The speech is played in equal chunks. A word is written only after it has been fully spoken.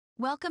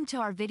Welcome to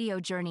our video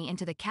journey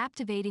into the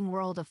captivating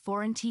world of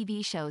foreign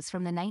TV shows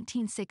from the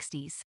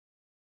 1960s.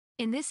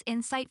 In this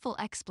insightful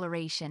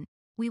exploration,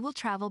 we will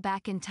travel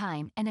back in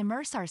time and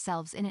immerse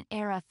ourselves in an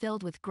era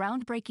filled with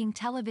groundbreaking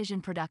television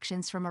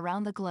productions from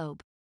around the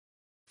globe.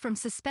 From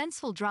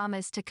suspenseful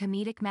dramas to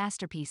comedic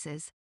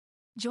masterpieces,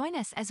 join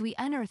us as we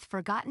unearth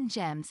forgotten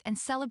gems and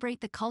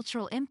celebrate the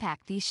cultural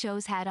impact these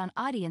shows had on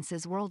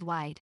audiences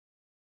worldwide.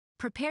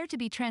 Prepare to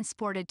be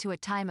transported to a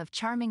time of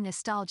charming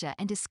nostalgia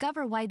and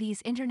discover why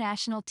these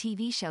international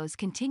TV shows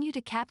continue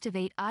to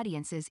captivate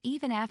audiences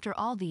even after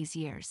all these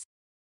years.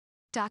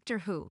 Doctor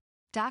Who.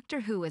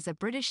 Doctor Who is a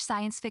British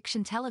science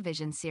fiction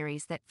television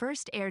series that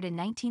first aired in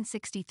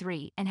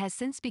 1963 and has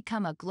since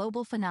become a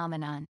global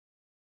phenomenon.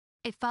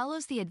 It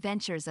follows the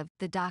adventures of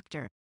the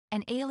Doctor,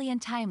 an alien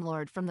Time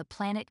Lord from the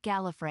planet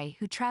Gallifrey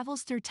who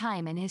travels through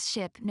time in his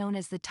ship known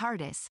as the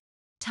TARDIS,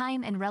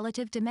 time and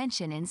relative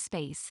dimension in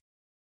space.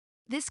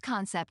 This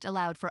concept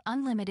allowed for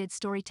unlimited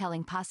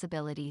storytelling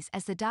possibilities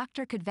as the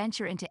Doctor could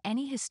venture into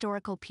any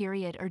historical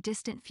period or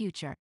distant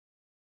future.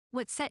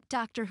 What set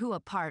Doctor Who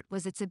apart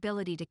was its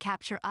ability to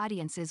capture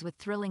audiences with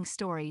thrilling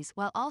stories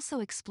while also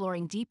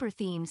exploring deeper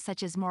themes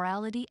such as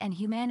morality and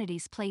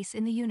humanity's place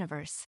in the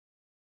universe.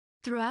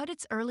 Throughout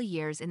its early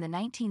years in the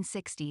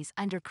 1960s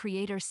under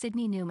creator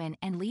Sidney Newman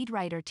and lead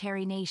writer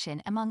Terry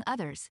Nation among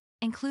others,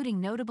 including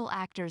notable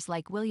actors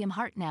like William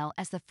Hartnell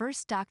as the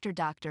first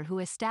Doctor Who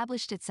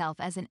established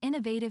itself as an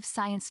innovative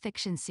science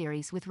fiction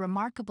series with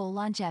remarkable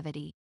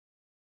longevity.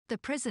 The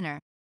Prisoner.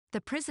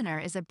 The Prisoner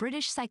is a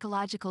British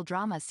psychological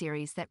drama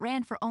series that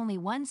ran for only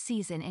one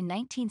season in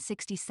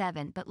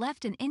 1967 but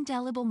left an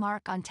indelible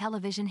mark on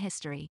television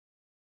history.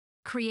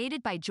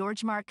 Created by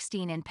George Mark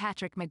Steen and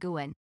Patrick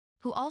McGoohan,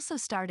 who also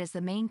starred as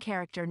the main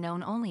character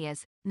known only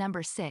as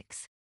Number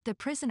 6, The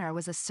Prisoner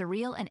was a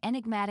surreal and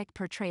enigmatic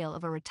portrayal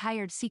of a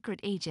retired secret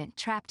agent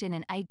trapped in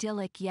an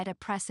idyllic yet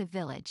oppressive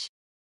village.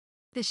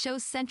 The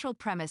show's central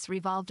premise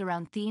revolved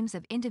around themes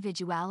of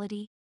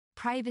individuality,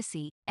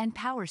 privacy, and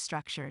power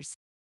structures.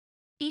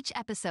 Each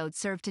episode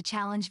served to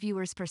challenge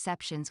viewers'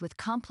 perceptions with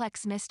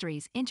complex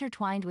mysteries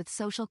intertwined with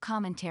social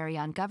commentary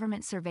on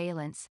government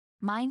surveillance,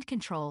 mind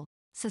control,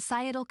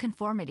 societal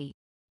conformity,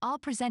 all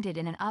presented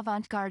in an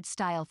avant-garde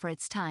style for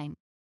its time.